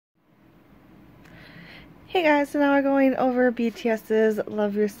Hey guys, so now we're going over BTS's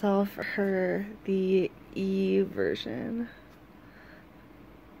Love Yourself, the E version.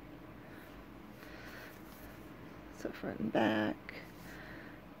 So front and back,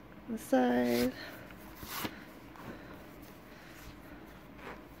 on the side.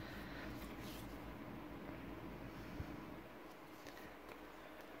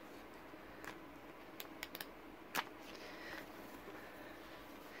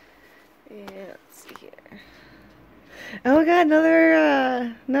 Yeah, let's see here. Oh my god,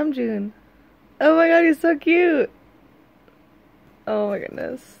 another Namjoon. Oh my god, he's so cute. Oh my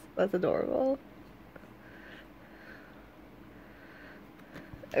goodness, that's adorable.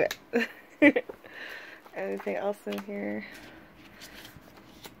 Okay. Anything else in here?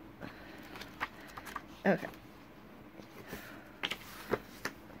 Okay.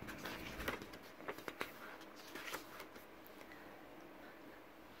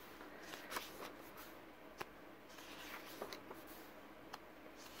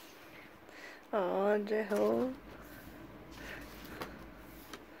 Aw, Jeho.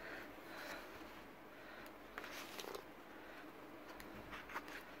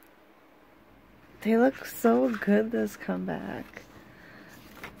 They look so good this comeback.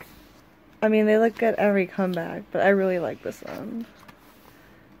 I mean, they look good every comeback, but I really like this one.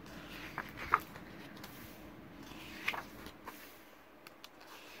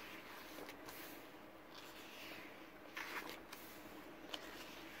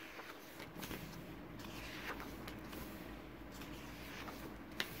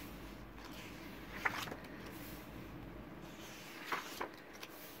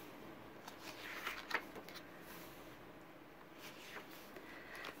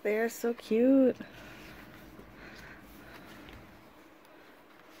 They are so cute.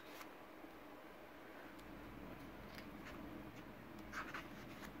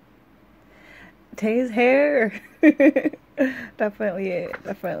 Tae's hair. definitely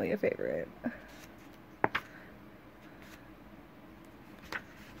a favorite.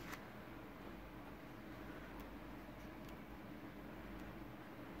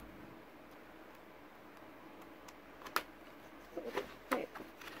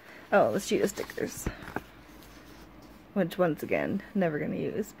 Oh, the sheet of stickers. Which, once again, never gonna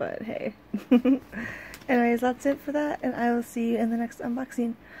use, but hey. Anyways, that's it for that, and I will see you in the next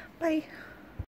unboxing. Bye!